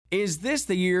Is this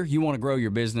the year you want to grow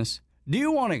your business? Do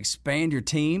you want to expand your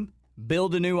team?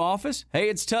 Build a new office? Hey,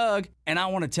 it's Tug, and I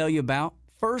want to tell you about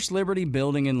First Liberty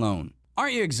Building and Loan.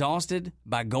 Aren't you exhausted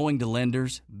by going to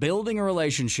lenders, building a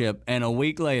relationship, and a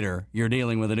week later, you're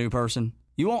dealing with a new person?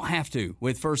 You won't have to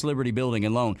with First Liberty Building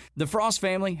and Loan. The Frost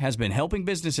family has been helping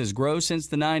businesses grow since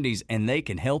the 90s, and they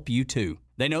can help you too.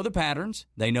 They know the patterns,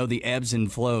 they know the ebbs and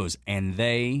flows, and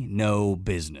they know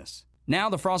business. Now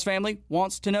the Frost family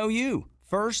wants to know you.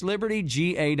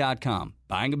 FirstLibertyGA.com.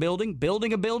 Buying a building,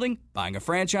 buying a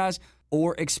franchise,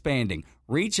 or expanding.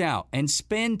 Reach out and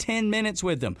spend 10 minutes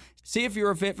with them. See if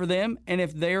you're a fit for them and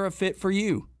if they're a fit for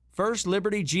you.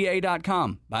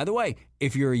 FirstLibertyGA.com. By the way,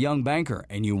 if you're a young banker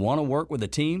and you want to work with a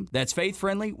team that's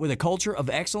faith-friendly with a culture of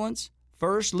excellence,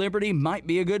 First Liberty might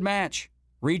be a good match.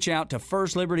 Reach out to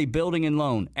First Liberty Building and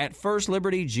Loan at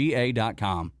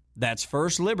FirstLibertyGA.com. That's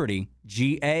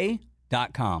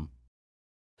FirstLibertyGA.com.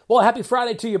 Well, happy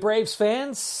Friday to you, Braves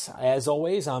fans. As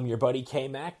always, I'm your buddy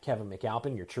K-Mac, Kevin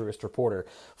McAlpin, your truest reporter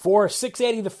for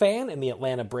 680 The Fan and the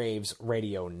Atlanta Braves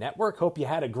radio network. Hope you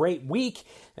had a great week.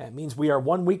 That means we are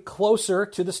 1 week closer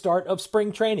to the start of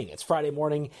spring training. It's Friday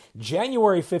morning,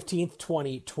 January 15th,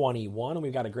 2021, and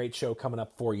we've got a great show coming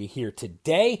up for you here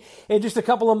today. In just a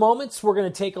couple of moments, we're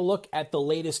going to take a look at the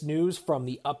latest news from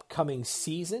the upcoming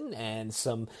season and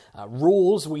some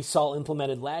rules we saw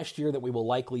implemented last year that we will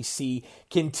likely see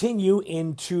continue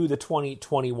into the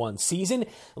 2021 season.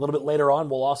 A little bit later on,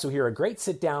 we'll also hear a great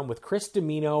sit-down with Chris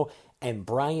Dimino and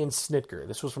Brian Snitker.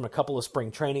 This was from a couple of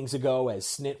spring trainings ago as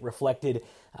Snit reflected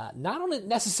not on it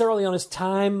necessarily on his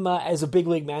time as a big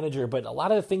league manager, but a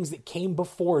lot of the things that came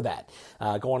before that,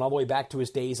 going all the way back to his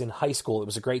days in high school. It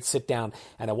was a great sit down,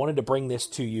 and I wanted to bring this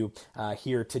to you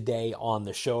here today on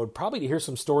the show, probably to hear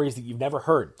some stories that you've never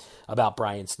heard about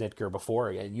Brian Snitker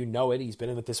before. You know it. He's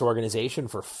been with this organization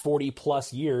for 40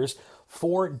 plus years,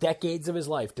 4 decades of his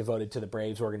life devoted to the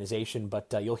Braves organization,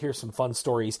 but you'll hear some fun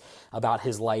stories about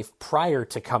his life prior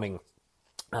to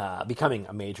becoming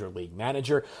a major league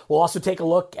manager. We'll also take a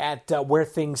look at where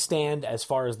things stand as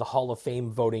far as the Hall of Fame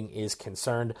voting is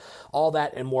concerned. All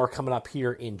that and more coming up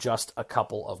here in just a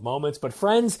couple of moments. But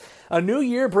friends, a new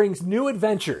year brings new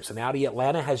adventures, and Audi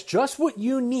Atlanta has just what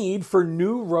you need for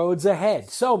new roads ahead.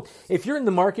 So if you're in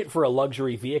the market for a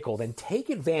luxury vehicle, then take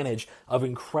advantage of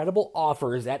incredible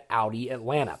offers at Audi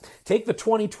Atlanta. Take the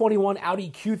 2021 Audi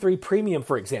Q3 Premium,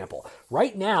 for example.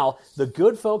 Right now, the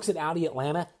good folks at Audi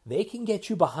Atlanta, they can get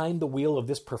you behind the wheel of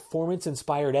this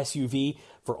performance-inspired SUV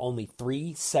for only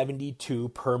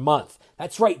 $372 per month.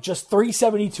 That's right, just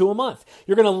 $372 a month.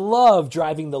 You're going to love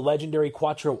driving the legendary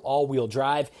Quattro all-wheel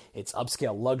drive, its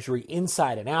upscale luxury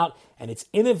inside and out, and its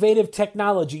innovative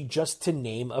technology, just to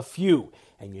name a few.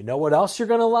 And you know what else you're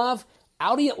going to love?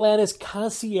 Audi Atlanta's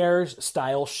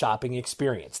concierge-style shopping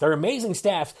experience. Their amazing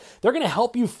staff, they're going to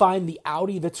help you find the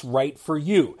Audi that's right for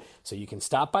you. So you can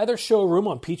stop by their showroom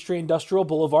on Peachtree Industrial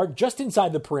Boulevard, just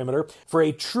inside the perimeter, for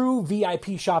a true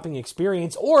VIP shopping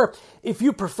experience. Or, if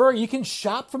you prefer, you can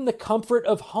shop from the comfort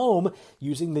of home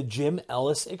using the Jim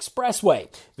Ellis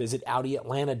Expressway. Visit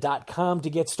AudiAtlanta.com to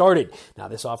get started. Now,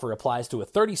 this offer applies to a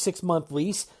 36-month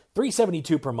lease,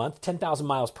 $372 per month, 10,000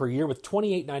 miles per year with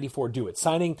 $28.94 due at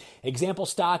signing. Example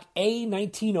stock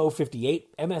A19058,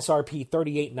 MSRP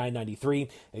 $38,993,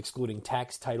 excluding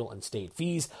tax, title, and state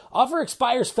fees. Offer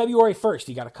expires February 1st.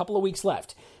 You got a couple of weeks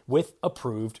left with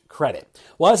approved credit.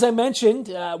 Well, as I mentioned,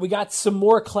 we got some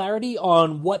more clarity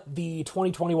on what the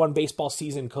 2021 baseball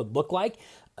season could look like.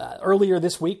 Earlier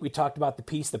this week, we talked about the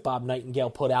piece that Bob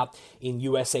Nightingale put out in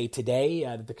USA Today.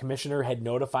 The commissioner had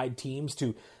notified teams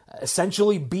to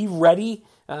essentially be ready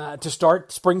to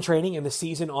start spring training and the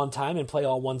season on time and play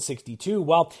all 162.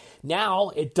 Well, now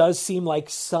it does seem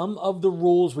like some of the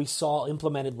rules we saw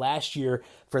implemented last year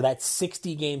for that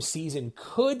 60-game season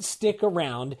could stick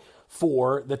around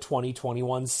for the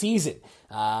 2021 season.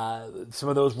 Some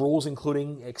of those rules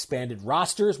including expanded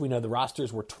rosters. We know the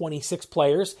rosters were 26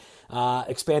 players.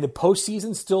 Expanded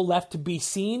postseason still left to be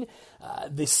seen.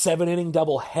 The 7-inning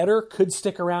doubleheader could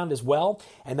stick around as well,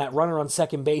 and that runner on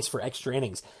second base for extra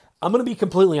innings. I'm going to be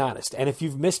completely honest, and if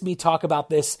you've missed me talk about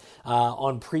this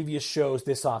on previous shows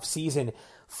this offseason,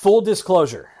 full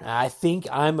disclosure, I think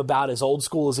I'm about as old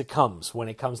school as it comes when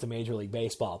it comes to Major League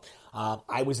Baseball.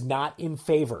 I was not in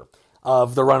favor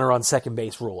of the runner on second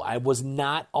base rule. I was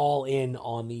not all in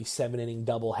on the 7-inning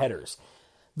doubleheaders.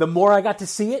 The more I got to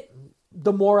see it,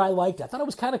 the more I liked it. I thought it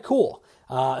was kind of cool.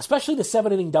 especially the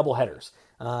 7-inning doubleheaders.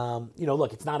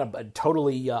 Look, it's not a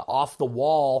totally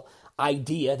off-the-wall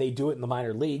idea. They do it in the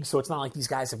minor leagues, so it's not like these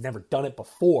guys have never done it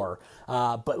before.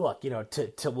 But look,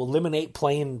 to eliminate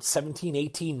playing 17,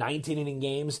 18, 19-inning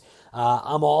games,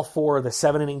 I'm all for the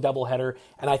 7-inning doubleheader,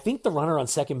 and I think the runner on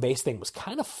second base thing was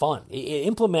kind of fun. It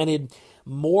implemented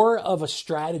more of a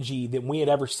strategy than we had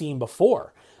ever seen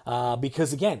before.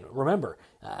 Because again, remember,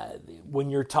 when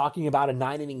you're talking about a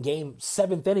 9-inning game,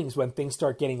 7th inning is when things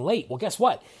start getting late. Well, guess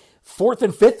what? 4th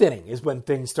and 5th inning is when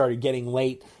things started getting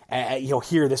late,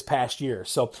 here this past year.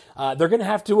 So they're going to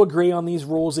have to agree on these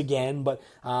rules again, but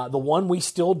the one we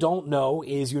still don't know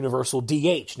is universal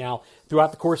DH. Now,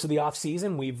 throughout the course of the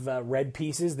offseason, we've read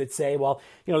pieces that say, well,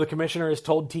 the commissioner has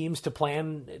told teams to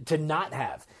plan to not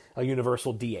have a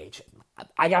universal DH.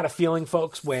 I got a feeling,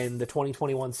 folks, when the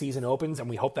 2021 season opens, and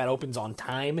we hope that opens on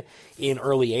time in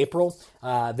early April,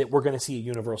 that we're going to see a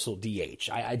universal DH.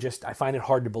 I find it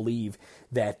hard to believe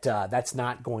that that's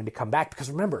not going to come back, because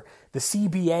remember, the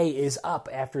CBA is up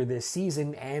after this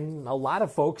season, and a lot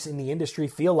of folks in the industry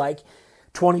feel like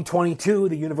 2022,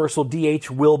 the universal DH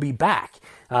will be back.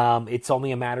 It's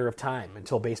only a matter of time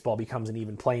until baseball becomes an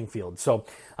even playing field. So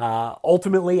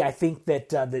ultimately, I think that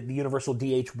the universal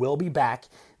DH will be back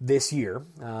this year.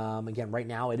 Again, right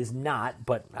now it is not,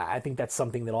 but I think that's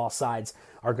something that all sides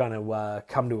are going to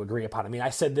come to agree upon. I mean, I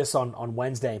said this on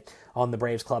Wednesday on the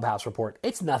Braves Clubhouse Report.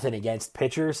 It's nothing against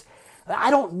pitchers.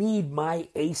 I don't need my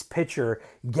ace pitcher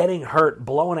getting hurt,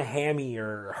 blowing a hammy,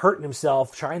 or hurting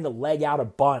himself, trying to leg out a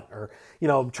bunt, or,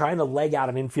 trying to leg out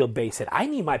an infield base hit. I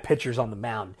need my pitchers on the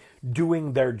mound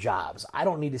doing their jobs. I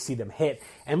don't need to see them hit.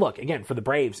 And look, again, for the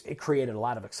Braves, it created a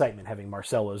lot of excitement having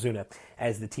Marcell Ozuna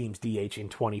as the team's DH in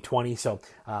 2020. So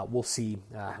we'll see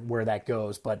where that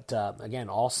goes. But again,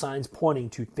 all signs pointing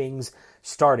to things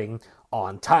starting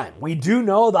on time. We do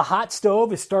know the hot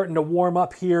stove is starting to warm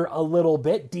up here a little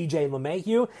bit. DJ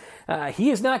LeMahieu,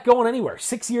 he is not going anywhere.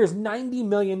 6 years, $90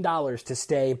 million to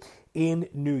stay in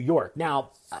New York. Now,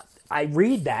 I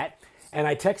read that, and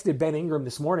I texted Ben Ingram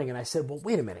this morning, and I said, well,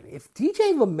 wait a minute. If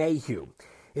DJ LeMahieu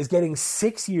is getting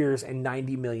 6 years and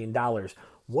 $90 million,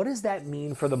 what does that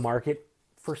mean for the market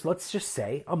for, let's just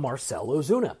say, a Marcell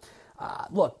Ozuna?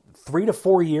 Look, 3 to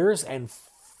 4 years and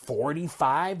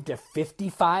 45 to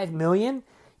 55 million.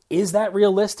 Is that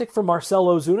realistic for Marcell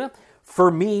Ozuna? For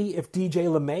me, if DJ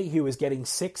LeMahieu is getting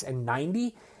 6 and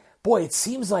 90, boy, it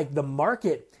seems like the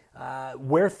market,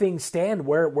 where things stand,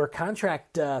 where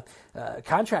contracts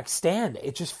stand,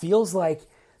 it just feels like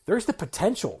there's the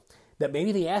potential that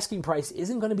maybe the asking price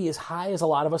isn't going to be as high as a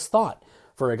lot of us thought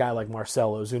for a guy like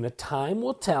Marcell Ozuna. Time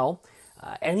will tell.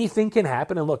 Anything can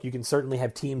happen. And look, you can certainly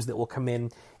have teams that will come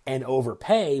in and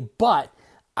overpay, but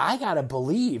I gotta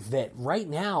believe that right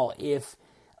now, if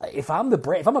I'm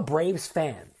a Braves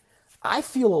fan, I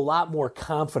feel a lot more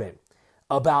confident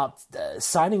about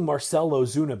signing Marcell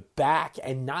Ozuna back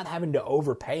and not having to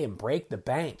overpay and break the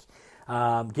bank.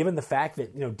 Given the fact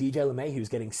that DJ LeMahieu is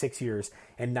getting 6 years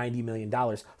and $90 million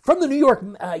from the New York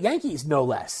Yankees, no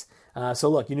less. So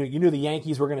look, you knew the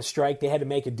Yankees were going to strike. They had to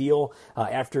make a deal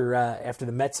after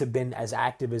the Mets have been as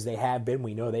active as they have been.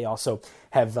 We know they also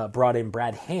have brought in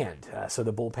Brad Hand. So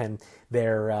the bullpen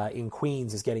there in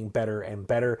Queens is getting better and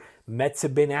better. Mets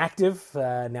have been active.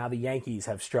 Now the Yankees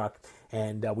have struck.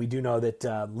 And we do know that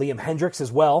Liam Hendricks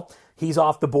as well, he's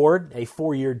off the board, a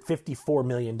 4-year, $54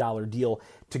 million deal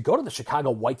to go to the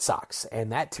Chicago White Sox.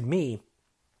 And that, to me,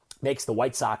 makes the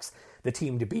White Sox the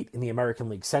team to beat in the American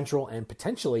League Central and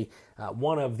potentially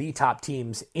one of the top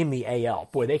teams in the AL.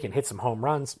 Boy, they can hit some home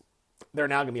runs. They're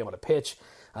now going to be able to pitch.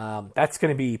 That's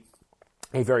going to be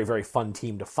a very, very fun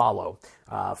team to follow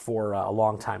for a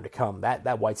long time to come.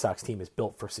 That White Sox team is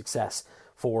built for success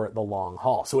for the long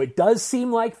haul. So it does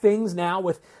seem like things now,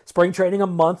 with spring training a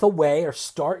month away, are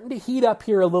starting to heat up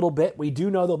here a little bit. We do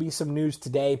know there'll be some news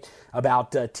today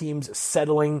about teams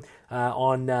settling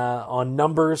on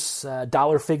numbers,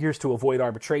 dollar figures to avoid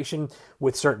arbitration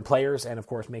with certain players. And of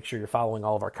course, make sure you're following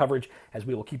all of our coverage, as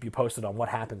we will keep you posted on what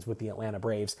happens with the Atlanta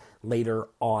Braves later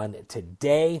on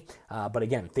today. But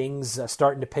again, things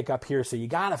starting to pick up here. So you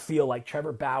got to feel like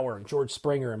Trevor Bauer and George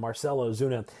Springer and Marcell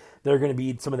Ozuna, they're going to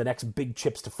be some of the next big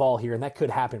chips to fall here, and that could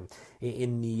happen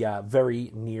in the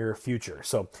very near future.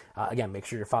 So, again, make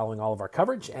sure you're following all of our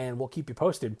coverage, and we'll keep you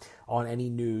posted on any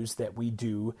news that we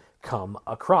do come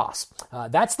across.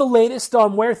 That's the latest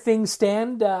on where things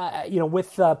stand,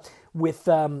 with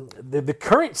the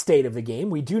current state of the game.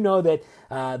 We do know that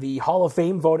the Hall of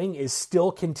Fame voting is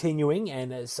still continuing,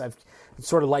 and as I've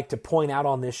sort of like to point out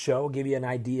on this show, give you an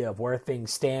idea of where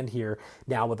things stand here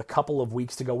now with a couple of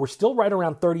weeks to go. We're still right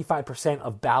around 35%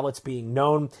 of ballots being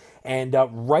known, and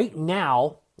right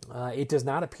now it does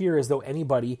not appear as though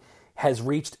anybody has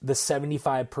reached the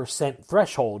 75%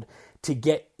 threshold to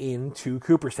get into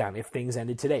Cooperstown if things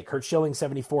ended today. Curt Schilling,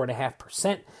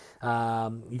 74.5%.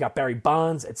 You got Barry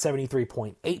Bonds at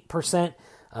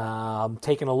 73.8%.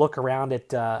 Taking a look around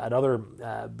at other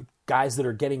guys that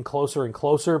are getting closer and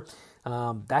closer.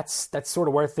 That's sort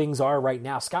of where things are right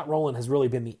now. Scott Rowland has really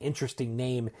been the interesting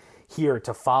name here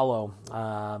to follow,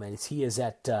 and he is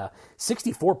at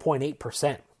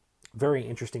 64.8%. Very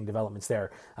interesting developments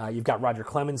there. You've got Roger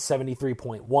Clemens,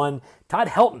 73.1%. Todd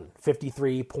Helton,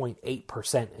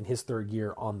 53.8% in his third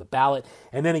year on the ballot.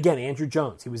 And then again, Andrew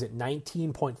Jones. He was at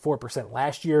 19.4%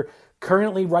 last year.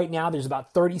 Currently, right now, there's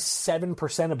about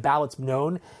 37% of ballots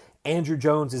known. Andrew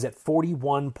Jones is at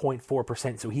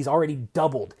 41.4%, so he's already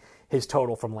doubled his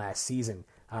total from last season.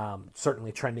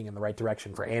 Certainly trending in the right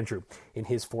direction for Andrew in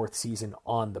his fourth season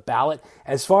on the ballot.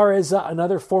 As far as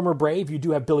another former Brave, you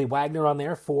do have Billy Wagner on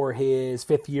there for his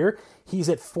fifth year. He's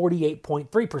at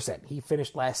 48.3%. He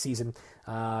finished last season.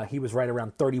 He was right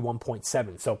around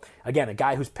 31.7%. So again, a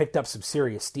guy who's picked up some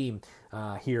serious steam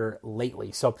here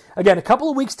lately. So again, a couple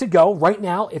of weeks to go. Right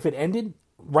now, if it ended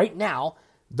right now,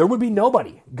 there would be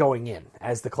nobody going in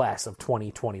as the class of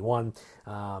 2021.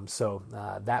 So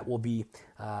that will be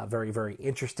very, very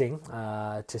interesting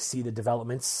to see the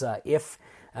developments. If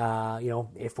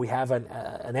we have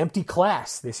an empty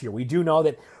class this year, we do know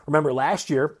that. Remember last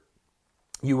year,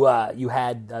 you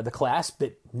had the class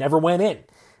that never went in,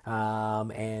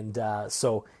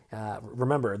 so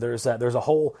remember there's a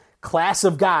whole class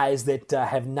of guys that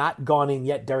have not gone in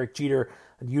yet. Derek Jeter.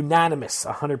 Unanimous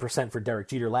 100% for Derek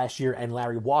Jeter last year, and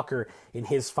Larry Walker in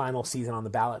his final season on the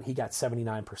ballot, he got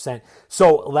 79%.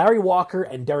 So Larry Walker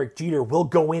and Derek Jeter will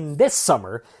go in this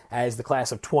summer as the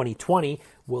class of 2020.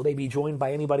 Will they be joined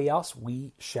by anybody else?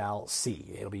 We shall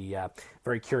see. It'll be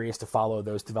very curious to follow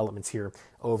those developments here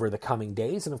over the coming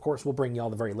days. And of course, we'll bring you all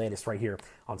the very latest right here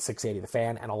on 680 The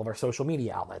Fan and all of our social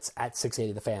media outlets at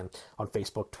 680 The Fan on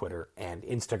Facebook, Twitter, and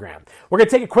Instagram. We're going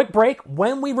to take a quick break.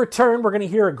 When we return, we're going to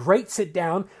hear a great sit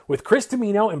down with Chris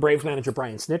Dimino and Braves manager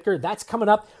Brian Snitker. That's coming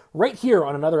up right here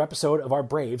on another episode of our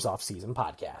Braves Offseason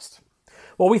podcast.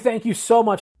 Well, we thank you so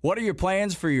much. What are your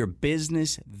plans for your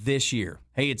business this year?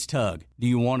 Hey, it's Tug. Do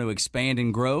you want to expand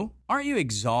and grow? Aren't you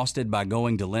exhausted by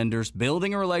going to lenders,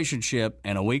 building a relationship,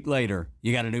 and a week later,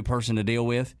 you got a new person to deal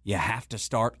with? You have to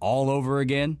start all over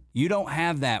again? You don't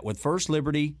have that with First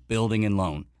Liberty Building and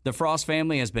Loan. The Frost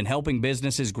family has been helping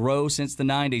businesses grow since the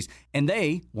 90s, and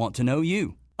they want to know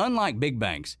you. Unlike big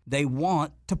banks, they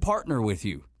want to partner with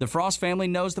you. The Frost family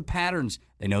knows the patterns.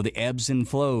 They know the ebbs and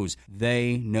flows.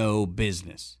 They know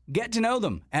business. Get to know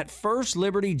them at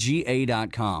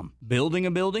firstlibertyga.com. Building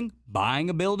a building,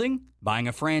 buying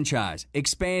a franchise,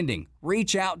 expanding.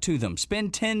 Reach out to them.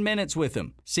 Spend 10 minutes with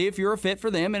them. See if you're a fit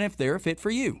for them and if they're a fit for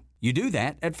you. You do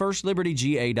that at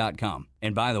firstlibertyga.com.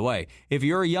 And by the way, if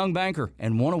you're a young banker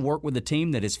and want to work with a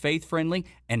team that is faith-friendly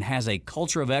and has a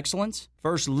culture of excellence,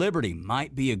 First Liberty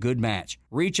might be a good match.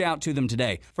 Reach out to them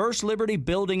today. First Liberty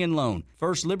Building and Loan.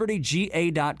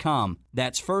 firstlibertyga.com.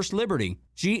 That's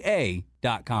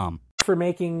firstlibertyga.com. For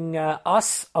making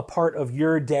us a part of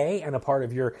your day and a part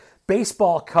of your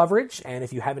baseball coverage. And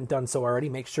if you haven't done so already,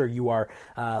 make sure you are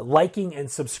liking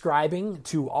and subscribing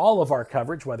to all of our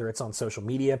coverage, whether it's on social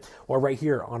media or right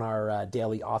here on our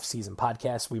daily off-season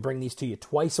podcast. We bring these to you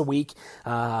twice a week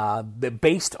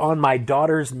based on my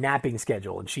daughter's napping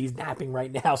schedule. And she's napping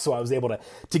right now, so I was able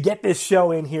to get this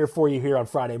show in here for you here on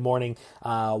Friday morning.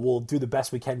 We'll do the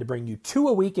best we can to bring you 2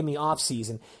 a week in the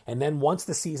off-season. And then once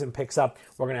the season picks up,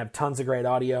 we're going to have tons of great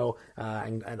audio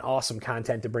and awesome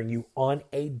content to bring you on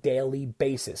a daily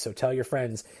basis. So tell your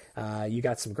friends you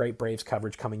got some great Braves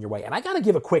coverage coming your way. And I got to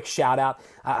give a quick shout out.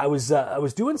 I was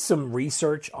doing some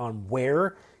research on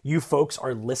where you folks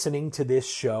are listening to this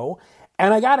show,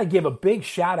 and I got to give a big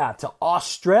shout out to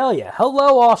Australia.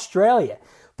 Hello, Australia.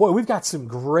 Boy, we've got some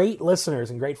great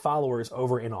listeners and great followers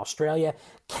over in Australia.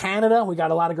 Canada, we got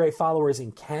a lot of great followers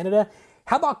in Canada.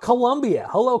 How about Colombia?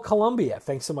 Hello, Colombia.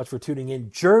 Thanks so much for tuning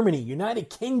in. Germany, United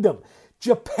Kingdom,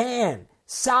 Japan,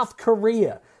 South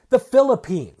Korea, the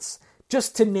Philippines,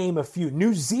 just to name a few.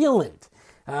 New Zealand,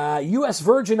 U.S.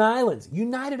 Virgin Islands,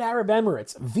 United Arab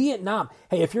Emirates, Vietnam.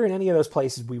 Hey, if you're in any of those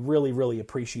places, we really, really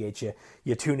appreciate you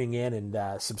tuning in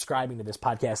and subscribing to this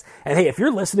podcast. And hey, if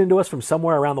you're listening to us from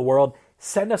somewhere around the world,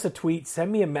 send us a tweet,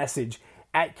 send me a message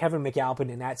at Kevin McAlpin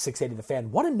and at 680 The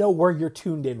Fan. Want to know where you're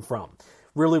tuned in from.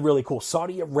 Really, really cool.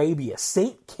 Saudi Arabia,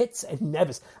 St. Kitts and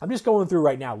Nevis. I'm just going through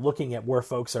right now looking at where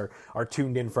folks are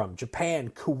tuned in from.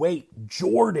 Japan, Kuwait,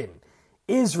 Jordan,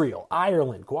 Israel,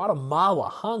 Ireland, Guatemala,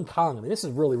 Hong Kong. I mean, this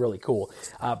is really, really cool.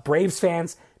 Braves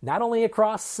fans, not only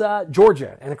across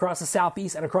Georgia and across the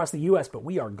Southeast and across the U.S., but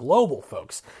we are global,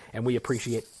 folks, and we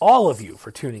appreciate all of you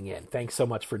for tuning in. Thanks so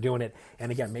much for doing it.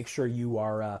 And again, make sure you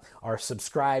are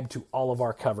subscribed to all of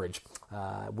our coverage.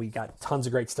 We got tons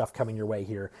of great stuff coming your way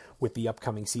here with the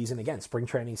upcoming season. Again, spring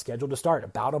training scheduled to start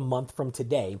about a month from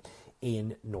today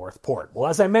in Northport. Well,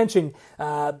 as I mentioned,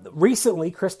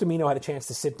 recently, Chris Dimino had a chance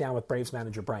to sit down with Braves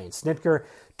manager Brian Snitker,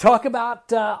 talk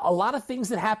about a lot of things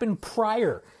that happened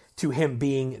prior to him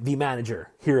being the manager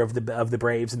here of the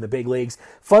Braves in the big leagues.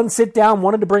 Fun sit down,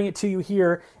 wanted to bring it to you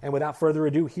here, and without further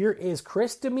ado, here is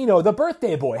Chris Dimino, the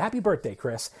birthday boy. Happy birthday,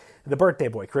 Chris. The birthday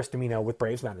boy, Chris Dimino, with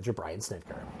Braves manager Brian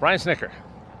Snitker. Brian Snitker,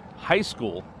 high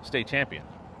school state champion.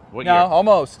 What No, year?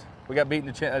 almost. We got beaten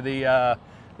the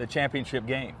championship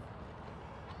game.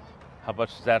 How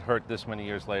much does that hurt this many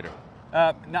years later?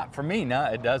 Not for me, no,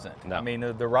 it doesn't. No. I mean,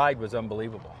 the ride was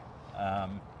unbelievable.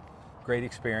 Great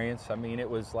experience. I mean, it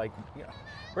was like,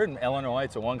 we're in Illinois,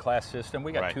 it's a one-class system.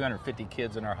 We got Right. 250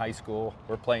 kids in our high school.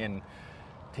 We're playing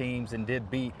teams and did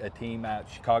beat a team at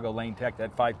Chicago Lane Tech that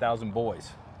had 5,000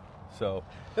 boys. So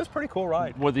it was a pretty cool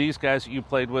ride. Were these guys that you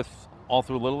played with all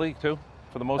through Little League too,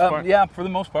 for the most part? Yeah, for the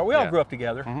most part. We all Yeah. grew up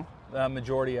together, Mhm.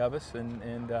 majority of us,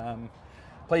 and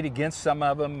played against some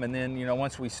of them. And then,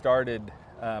 once we started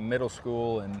middle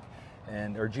school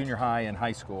or junior high and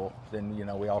high school, then,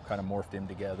 we all kind of morphed in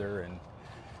together. And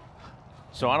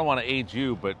So I don't want to age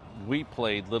you, but we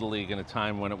played Little League in a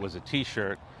time when it was a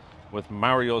T-shirt with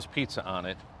Mario's Pizza on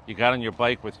it. You got on your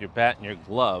bike with your bat and your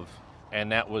glove,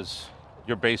 and that was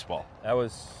your baseball. that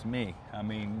was me. I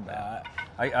mean,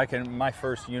 my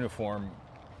first uniform,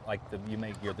 like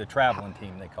the traveling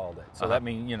team, they called it. So that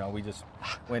means, we just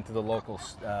went to the local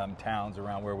towns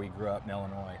around where we grew up in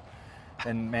Illinois.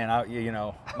 And man,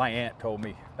 my aunt told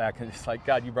me back, and it's like,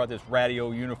 God, you brought this radio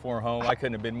uniform home. I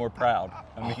couldn't have been more proud.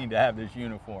 I mean, to have this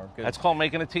uniform. That's called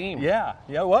making a team. Yeah,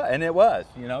 what? And it was.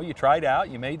 You tried out,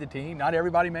 you made the team. Not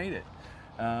everybody made it.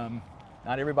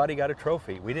 Not everybody got a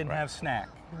trophy. We didn't have snack.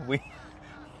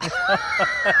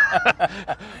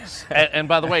 And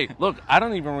by the way, look, I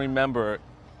don't even remember.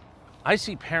 I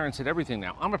see parents at everything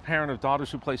now. I'm a parent of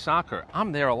daughters who play soccer.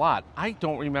 I'm there a lot. I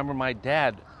don't remember my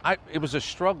dad. It was a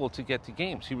struggle to get to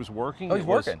games. He was working. Oh, he's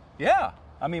working. Yeah.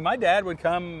 I mean, my dad would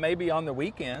come maybe on the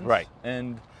weekends. Right.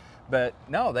 But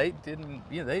no, they didn't.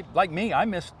 They like me. I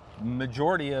missed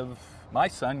majority of my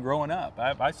son growing up.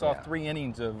 I saw 3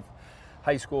 innings of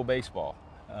high school baseball,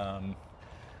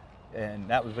 and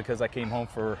that was because I came home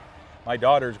for my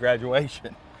daughter's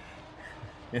graduation.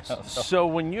 So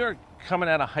when you're coming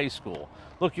out of high school,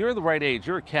 look, you're the right age.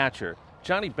 You're a catcher.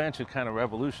 Johnny Bench had kind of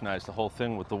revolutionized the whole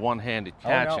thing with the one-handed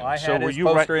catching. Oh, no, I so had his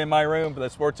poster in my room, the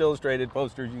Sports Illustrated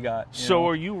posters you got. So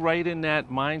are you right in that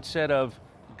mindset of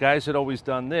guys had always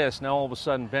done this, now all of a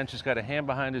sudden Bench has got a hand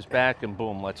behind his back and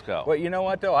boom, let's go? Well, you know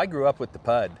what, though? I grew up with the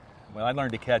pud. Well, I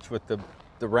learned to catch with the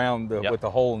round, with the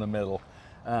hole in the middle.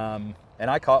 And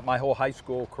I caught my whole high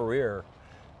school career.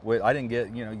 I didn't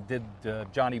get, did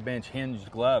Johnny Bench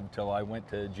hinged glove till I went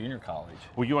to junior college.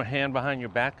 Were you a hand behind your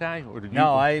back guy? Or did you?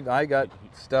 No, I got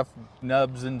stuff,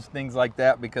 nubs and things like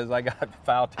that because I got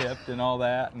foul tipped and all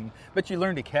that. But you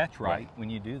learn to catch right when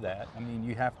you do that. I mean,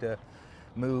 you have to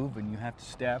move and you have to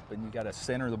step and you got to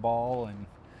center the ball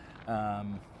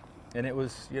and it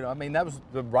was, that was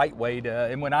the right way to.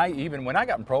 And when I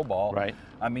got in pro ball, right.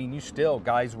 I mean,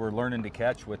 guys were learning to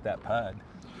catch with that pud.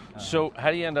 So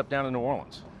how do you end up down in New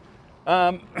Orleans?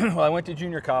 Well, I went to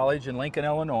junior college in Lincoln,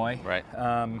 Illinois. Right.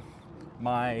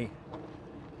 I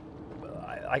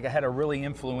had a really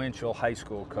influential high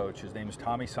school coach. His name is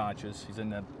Tommy Sanchez. He's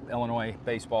in the Illinois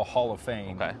Baseball Hall of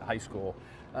Fame, high school.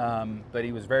 But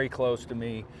he was very close to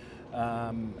me,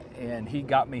 and he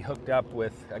got me hooked up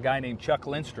with a guy named Chuck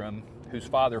Lindstrom, whose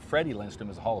father, Freddie Lindstrom,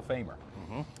 is a Hall of Famer.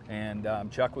 Mm-hmm.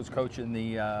 And Chuck was coaching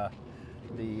the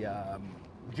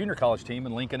junior college team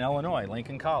in Lincoln, Illinois,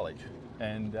 Lincoln College.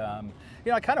 And,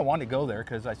 I kind of wanted to go there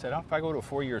because I said, if I go to a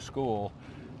 4-year school,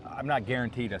 I'm not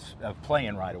guaranteed of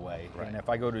playing right away. Right. And if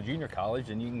I go to junior college,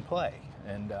 then you can play.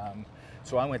 And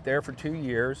so I went there for 2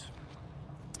 years.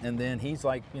 And then he's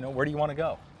like, where do you want to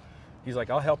go? He's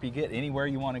like, I'll help you get anywhere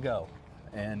you want to go.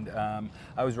 And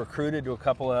I was recruited to a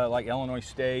couple of, like, Illinois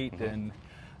State and,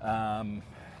 a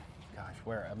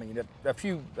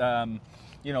few,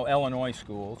 Illinois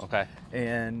schools. Okay.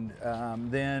 And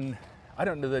then I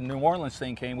don't know, the New Orleans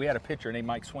thing came. We had a pitcher named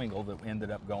Mike Swingle that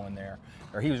ended up going there,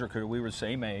 or he was recruited. We were the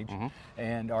same age,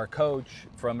 and our coach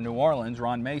from New Orleans,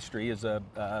 Ron Maestri, is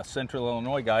a Central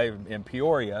Illinois guy in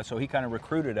Peoria, so he kind of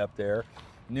recruited up there.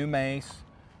 Knew Mace.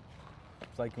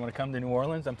 It's like, you want to come to New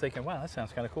Orleans? I'm thinking, wow, that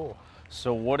sounds kind of cool.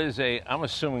 So what is I'm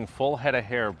assuming full head of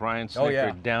hair, Brian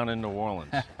Snitker down in New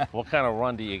Orleans. What kind of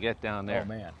run do you get down there? Oh,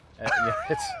 man.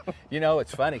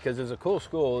 It's funny because there's a cool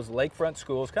school. It's Lakefront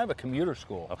School. It's kind of a commuter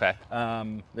school. Okay.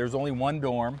 There's only one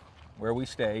dorm where we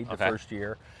stayed the first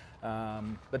year.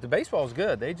 But the baseball is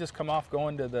good. They just come off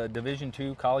going to the Division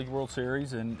II College World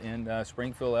Series in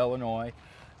Springfield, Illinois.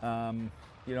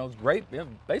 It's great. The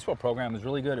baseball program is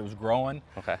really good. It was growing.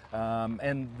 Okay.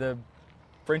 And the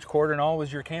French Quarter and all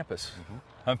was your campus.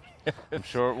 I'm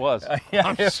sure it was.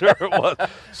 I'm sure it was.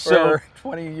 So,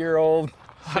 for 20-year-old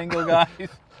single guys.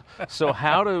 So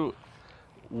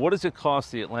what does it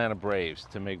cost the Atlanta Braves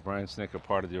to make Brian Snitker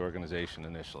part of the organization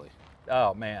initially?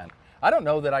 Oh, man. I don't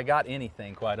know that I got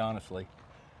anything, quite honestly.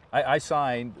 I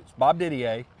signed, Bob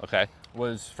Didier. Okay.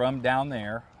 Was from down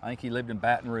there. I think he lived in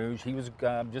Baton Rouge. He was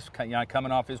just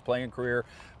coming off his playing career,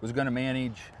 was going to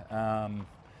manage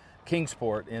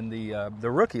Kingsport in the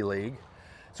rookie league.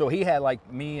 So he had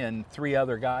like me and 3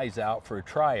 other guys out for a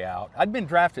tryout. I'd been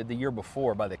drafted the year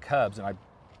before by the Cubs, and I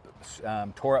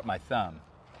tore up my thumb.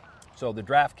 So the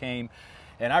draft came,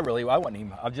 and I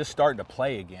was just starting to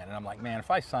play again. And I'm like, man,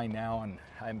 if I sign now and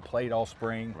I haven't played all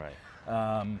spring,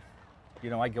 right.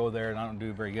 I go there and I don't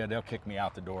do very good, they'll kick me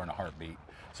out the door in a heartbeat.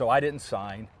 So I didn't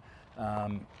sign,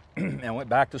 and went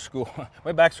back to school.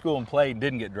 Went back to school and played and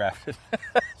didn't get drafted.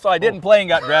 So I didn't play and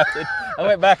got drafted. I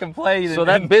went back and played. So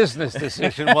that business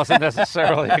decision wasn't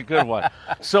necessarily a good one.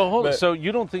 So so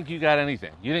you don't think you got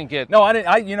anything? You didn't get? No, I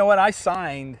didn't. You know what? I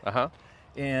signed.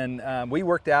 We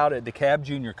worked out at DeKalb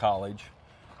Junior College.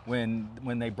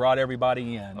 When they brought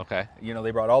everybody in. Okay.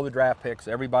 They brought all the draft picks,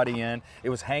 everybody in. It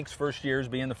was Hank's first year as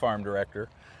being the farm director.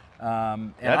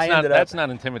 That's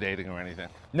not intimidating or anything.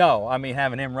 No, I mean,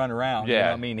 having him run around.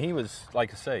 Yeah. I mean, he was,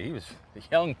 like I say, he was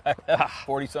young back then,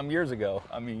 40-some years ago.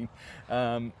 I mean,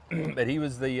 but he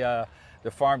was the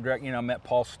farm director. Met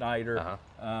Paul Snyder,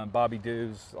 Bobby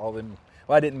Dews, all them.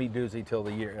 Well, I didn't meet Doozy till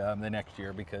the next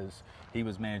year because he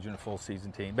was managing a full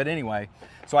season team. But anyway,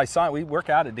 so I signed. We work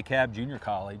out at DeKalb Junior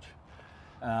College,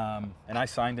 and I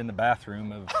signed in the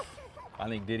bathroom of, I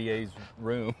think, Didier's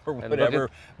room or whatever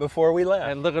before we left.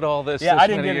 And look at all this. Yeah, I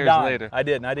didn't many get a years dime. later. I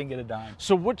didn't get a dime.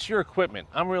 So what's your equipment?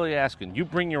 I'm really asking. You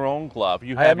bring your own glove.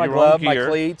 I had my glove, my gear.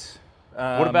 cleats.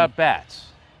 What about bats?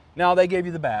 No, they gave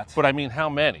you the bats. But I mean, how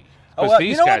many?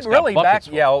 These guys got buckets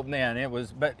full. Yeah, oh, man, it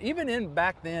was. But even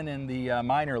back then in the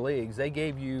minor leagues, they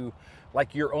gave you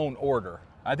like your own order.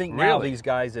 I think now these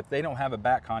guys, if they don't have a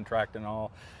bat contract and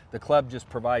all, the club just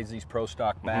provides these pro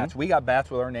stock bats. We got bats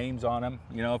with our names on them.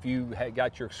 If you had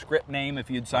got your script name,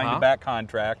 if you'd signed a bat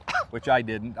contract, which I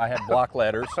didn't. I had block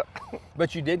letters.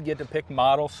 But you did get to pick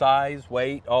model, size,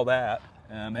 weight, all that.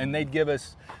 And they'd give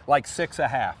us like 6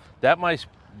 1/2.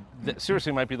 That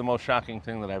seriously might be the most shocking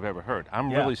thing that I've ever heard.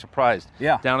 I'm really surprised.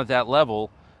 Yeah. Down at that level,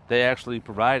 they actually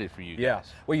provided for you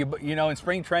guys. Yeah. Well, in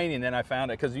spring training, then I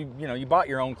found it because you bought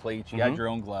your own cleats, you had your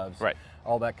own gloves, right?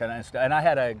 All that kind of stuff. And I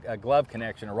had a glove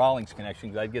connection, a Rawlings connection,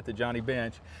 because I'd get the Johnny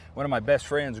Bench. One of my best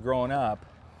friends growing up,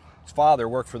 his father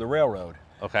worked for the railroad.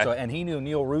 Okay. And he knew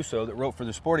Neil Russo that wrote for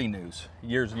the Sporting News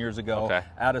years and years ago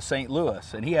out of St.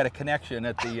 Louis. And he had a connection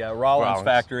at the Rawlings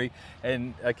factory,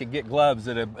 and I could get gloves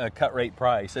at a cut rate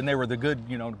price. And they were the good,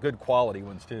 good quality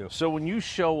ones too. So when you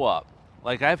show up,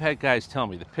 like I've had guys tell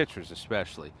me, the pitchers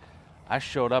especially, I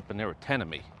showed up and there were 10 of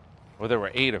me, or there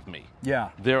were 8 of me. Yeah.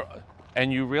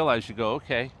 And you realize, you go,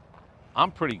 okay, I'm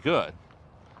pretty good.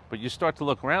 But you start to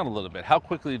look around a little bit. How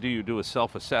quickly do you do a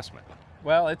self-assessment?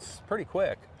 Well, it's pretty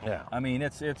quick. Yeah. I mean,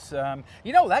 it's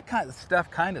that kind of stuff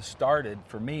kind of started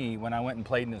for me when I went and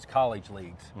played in his college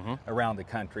leagues around the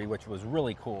country, which was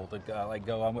really cool to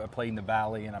go. I played in the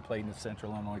Valley and I played in the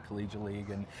Central Illinois Collegiate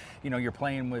League, and you're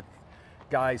playing with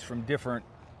guys from different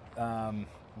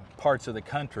parts of the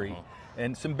country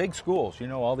and some big schools.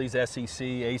 All these SEC,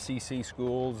 ACC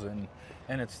schools, and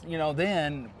it's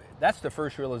then that's the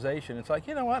first realization. It's like,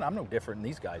 you know what? I'm no different than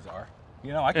these guys are.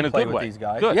 I can play with these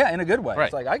guys. Good. Yeah, in a good way. Right.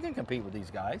 It's like I can compete with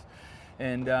these guys.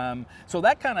 And so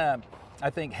that kind of, I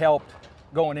think, helped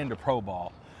going into pro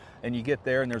ball. And you get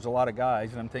there and there's a lot of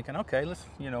guys, and I'm thinking, okay, let's,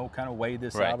 kind of weigh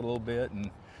this out a little bit.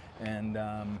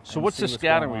 So what's the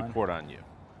scouting report on you?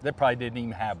 They probably didn't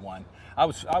even have one. I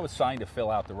was signed to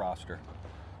fill out the roster.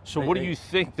 So what do you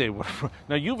think they were?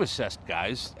 Now you've assessed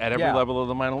guys at every level of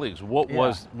the minor leagues. What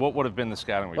would have been the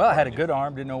scouting report? Well, I had a good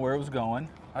arm, didn't know where it was going.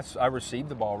 I received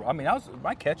the ball. I mean,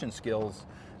 my catching skills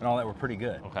and all that were pretty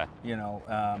good. Okay. You know,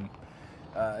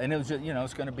 and it was just,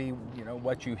 it's going to be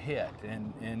what you hit,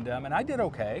 and I did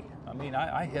okay. I mean,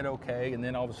 I hit okay, and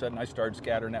then all of a sudden I started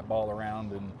scattering that ball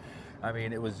around, and I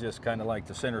mean, it was just kind of like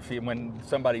the center field. When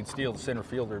somebody'd steal the center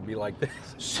fielder, it'd be like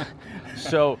this.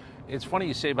 So it's funny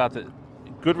you say about the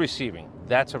good receiving.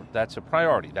 That's a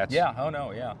priority.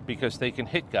 Because they can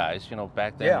hit guys.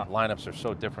 Back then lineups are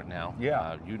so different now.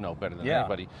 Yeah. You know better than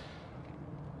anybody.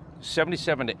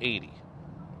 77 to 80.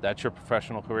 That's your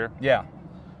professional career? Yeah.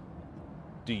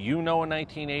 Do you know in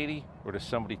 1980, or does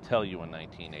somebody tell you in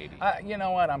 1980? You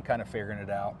know what? I'm kind of figuring it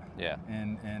out. Yeah.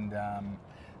 And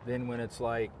then when it's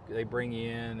like they bring you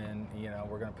in and,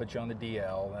 we're going to put you on the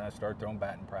DL, then I start throwing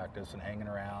batting practice and hanging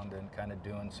around and kind of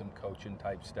doing some coaching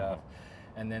type stuff.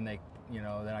 And then then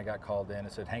I got called in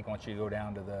and said, Hank, I want you to go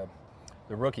down to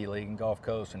the rookie league in Gulf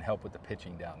Coast and help with the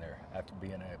pitching down there after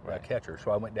being a catcher.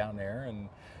 So I went down there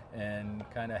and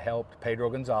kind of helped Pedro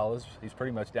Gonzalez. He's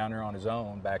pretty much down there on his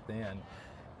own back then.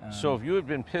 So if you had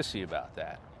been pissy about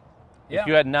that, if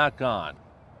you had not gone,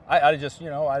 I'd just,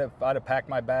 I'd have packed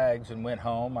my bags and went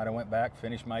home. I'd have went back,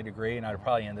 finished my degree, and I'd have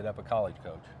probably ended up a college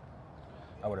coach,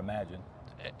 I would imagine.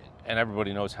 And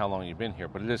everybody knows how long you've been here,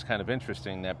 but it is kind of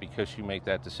interesting that because you make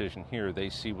that decision here, they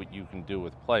see what you can do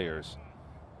with players,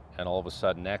 and all of a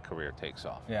sudden that career takes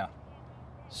off. Yeah.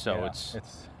 So it's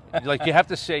like you have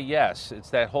to say yes. It's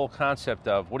that whole concept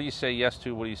of what do you say yes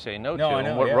to, what do you say no to,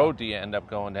 and what road do you end up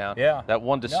going down? Yeah. That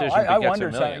one decision I begets wonder,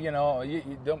 a million.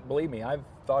 you don't believe me. I've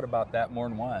thought about that more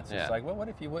than once. Yeah. It's like, well, what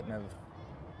if you wouldn't have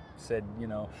said,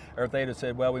 or if they'd have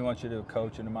said, well, we want you to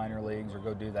coach in the minor leagues or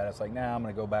go do that. It's like, nah, I'm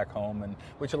going to go back home, and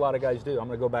which a lot of guys do. I'm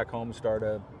going to go back home and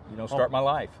start my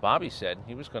life. Bobby said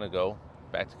he was going to go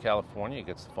back to California. He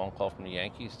gets the phone call from the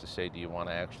Yankees to say, do you want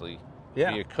to actually be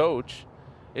a coach?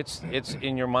 It's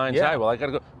in your mind's eye. Well, I got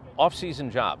to go. Off-season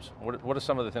jobs. What are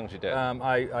some of the things you did?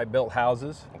 I built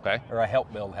houses. Okay. Or I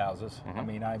helped build houses. I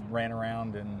mean, I ran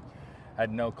around and had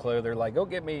no clue. They're like, go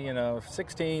get me,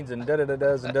 16s and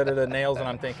da-da-da-das and da-da-da nails. And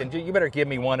I'm thinking, gee, you better give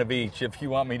me one of each if you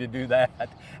want me to do that.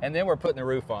 And then we're putting the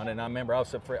roof on. And I remember I was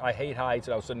so afraid. I hate heights.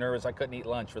 I was so nervous I couldn't eat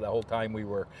lunch for the whole time we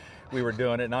were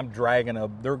doing it. And I'm dragging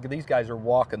these guys are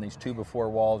walking these 2x4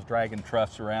 walls, dragging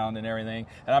troughs around and everything.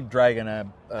 And I'm dragging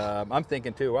I'm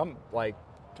thinking too, I'm like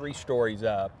 3 stories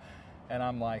up. And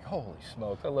I'm like, holy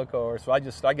smokes, I look over. So I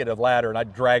get a ladder and I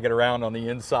drag it around on the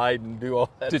inside and do all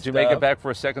that stuff. Did you make it back for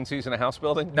a second season of house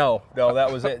building? No, that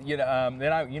was it.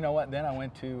 Then I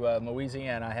went to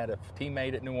Louisiana. I had a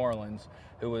teammate at New Orleans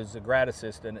who was a grad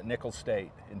assistant at Nicholls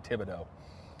State in Thibodaux.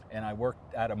 And I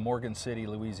worked out of Morgan City,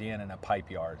 Louisiana in a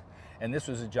pipe yard. And this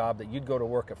was a job that you'd go to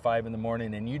work at 5 in the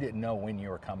morning and you didn't know when you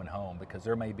were coming home because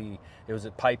it was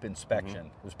a pipe inspection.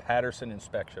 It was Patterson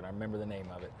Inspection. I remember the name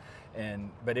of it.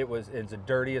 But it's the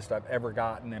dirtiest I've ever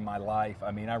gotten in my life.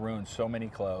 I mean, I ruined so many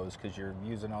clothes because you're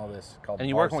using all this called And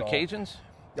you working with Cajuns?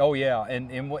 Oh yeah,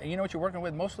 and you know what you're working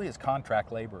with mostly is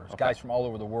contract laborers, guys from all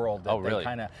over the world. That really?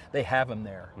 They have them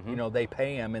there. They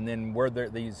pay them, and then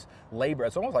these labor.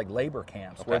 It's almost like labor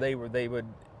camps where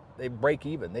they break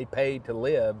even. They pay to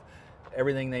live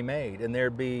everything they made, and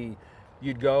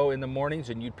you'd go in the mornings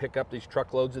and you'd pick up these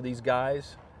truckloads of these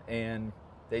guys, and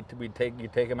you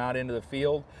take them out into the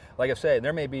field. Like I said,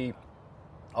 there may be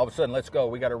all of a sudden, let's go.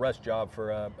 We got a rush job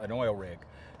for an oil rig.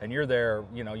 And you're there,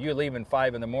 you're leaving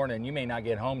 5 in the morning, you may not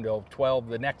get home till 12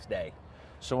 the next day.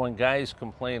 So when guys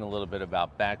complain a little bit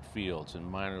about backfields and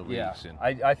minor leagues.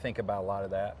 I think about a lot of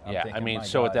that.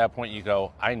 At that point you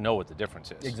go, I know what the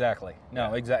difference is. Exactly.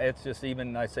 No, exactly. It's just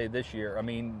even, I say this year,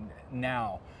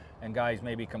 now, and guys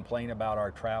maybe complain about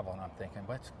our travel, and I'm thinking,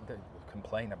 what's the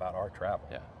complain about our travel?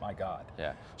 Yeah. My God.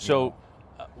 Yeah. So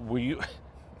were you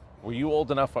old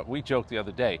enough? We joked the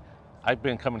other day, I've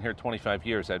been coming here 25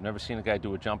 years. I've never seen a guy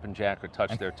do a jumping jack or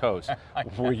touch their toes.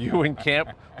 Were you in camp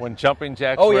when jumping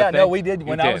jacks were a thing? No, we did.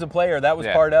 I was a player, that was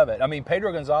part of it. I mean,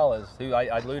 Pedro Gonzalez, who I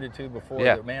alluded to before,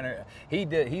 they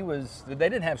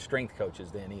didn't have strength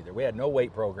coaches then either. We had no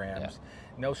weight programs,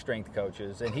 no strength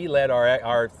coaches, and he led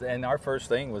our first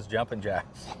thing was jumping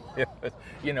jacks.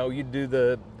 You'd do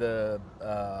the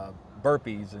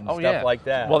burpees and stuff like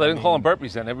that. Well, they didn't call them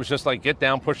burpees then. It was just like get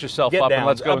down, push yourself up, and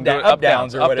let's go and do it. Up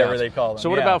downs or whatever they call them. So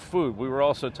what about food? We were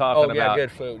also talking about.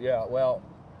 Good food. Yeah. Well,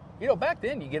 back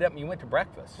then you get up and you went to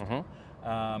breakfast,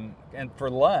 and for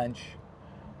lunch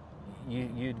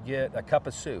you'd get a cup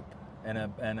of soup and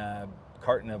a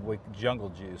carton of jungle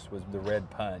juice was the red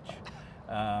punch,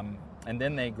 and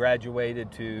then they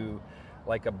graduated to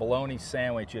like a bologna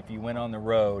sandwich if you went on the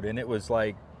road, and it was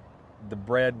like the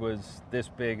bread was this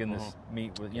big and this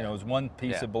meat was, it was one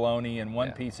piece of bologna and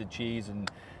one piece of cheese, and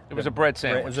it was a bread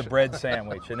sandwich. It was a bread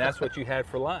sandwich, and that's what you had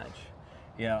for lunch,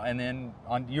 and then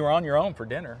you were on your own for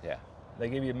dinner. Yeah, they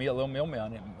gave you a little meal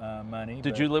money.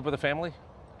 Did you live with a family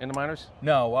in the minors?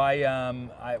 No,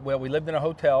 we lived in a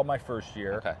hotel my first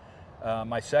year. Okay.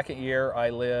 My second year, I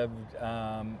lived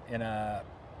in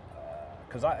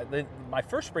my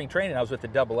first spring training, I was with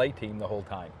the AA team the whole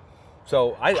time.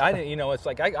 So I didn't, it's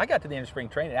like I got to the end of spring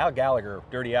training. Al Gallagher,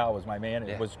 Dirty Al, was my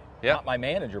manager. Was not my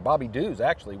manager. Bobby Dews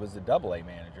actually was the AA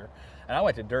manager. And I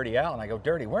went to Dirty Al and I go,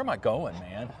 Dirty, where am I going,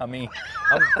 man? I mean,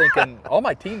 I'm thinking all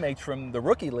my teammates from the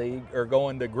rookie league are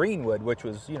going to Greenwood, which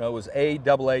was, it was A,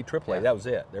 AA, AAA. That was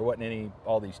it. There wasn't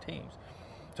all these teams.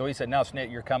 So he said, "Now,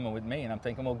 Snit, you're coming with me." And I'm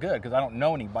thinking, well, good, because I don't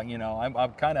know anybody.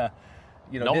 I'm kind of,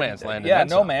 no man's land. Yeah,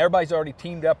 no man. Everybody's already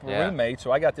teamed up with roommates.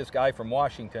 So I got this guy from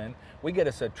Washington. We get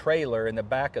us a trailer in the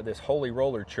back of this Holy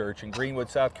Roller Church in Greenwood,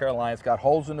 South Carolina. It's got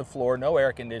holes in the floor, no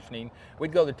air conditioning.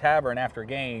 We'd go to the tavern after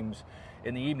games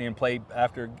in the evening and play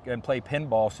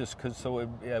pinball, just because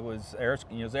it was air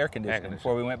conditioning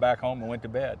before we went back home and went to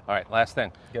bed. All right, last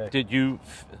thing. Okay. Did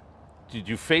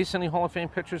you face any Hall of Fame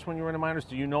pitchers when you were in the minors?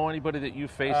 Do you know anybody that you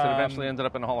faced that eventually ended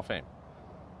up in the Hall of Fame?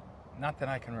 Not that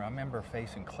I can remember. I remember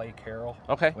facing Clay Carroll.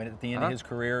 Okay. At the end of his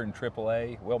career in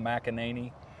AAA. Will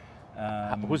McEnany.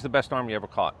 Who's the best arm you ever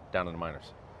caught down in the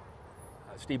minors?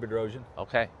 Steve Bedrosian.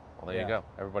 Okay. Well, there you go.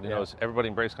 Everybody knows. Everybody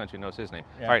in Braves country knows his name.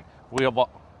 Yeah. All right. We have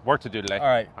work to do today. All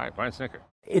right, Brian Snitker.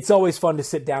 It's always fun to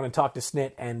sit down and talk to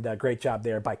Snit, and great job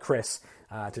there by Chris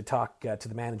to talk to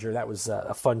the manager. That was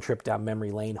a fun trip down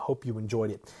memory lane. Hope you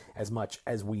enjoyed it as much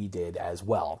as we did as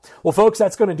well. Well, folks,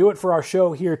 that's going to do it for our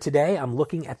show here today. I'm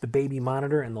looking at the baby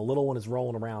monitor, and the little one is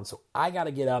rolling around, so I got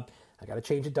to get up. I got to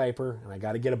change a diaper, and I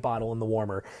got to get a bottle in the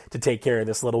warmer to take care of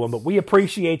this little one. But we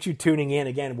appreciate you tuning in.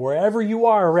 Again, wherever you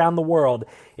are around the world,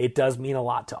 it does mean a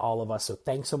lot to all of us. So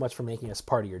thanks so much for making us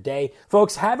part of your day.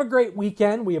 Folks, have a great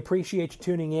weekend. We appreciate you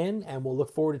tuning in, and we'll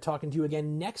look forward to talking to you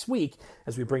again next week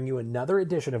as we bring you another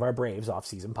edition of our Braves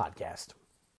Offseason podcast.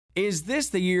 Is this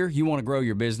the year you want to grow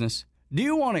your business? Do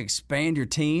you want to expand your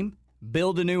team?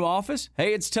 Build a new office?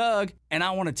 Hey, it's Tug, and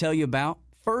I want to tell you about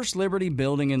First Liberty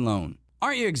Building and Loan.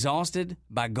 Aren't you exhausted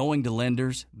by going to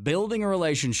lenders, building a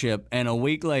relationship, and a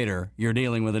week later, you're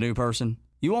dealing with a new person?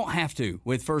 You won't have to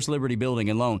with First Liberty Building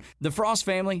and Loan. The Frost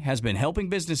family has been helping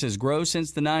businesses grow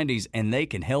since the 90s, and they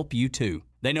can help you too.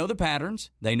 They know the patterns,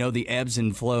 they know the ebbs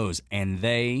and flows, and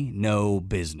they know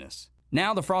business.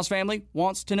 Now the Frost family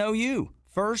wants to know you.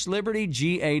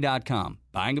 FirstLibertyGA.com.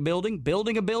 Buying a building,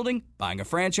 building a building, buying a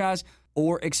franchise,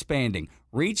 or expanding.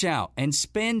 Reach out and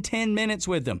spend 10 minutes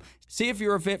with them. See if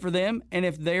you're a fit for them and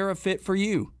if they're a fit for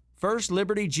you.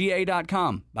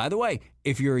 FirstLibertyGA.com. By the way,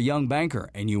 if you're a young banker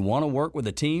and you want to work with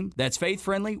a team that's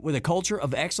faith-friendly with a culture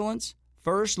of excellence,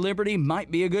 First Liberty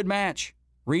might be a good match.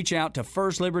 Reach out to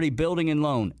First Liberty Building and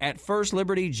Loan at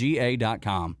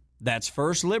FirstLibertyGA.com. That's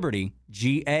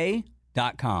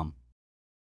FirstLibertyGA.com.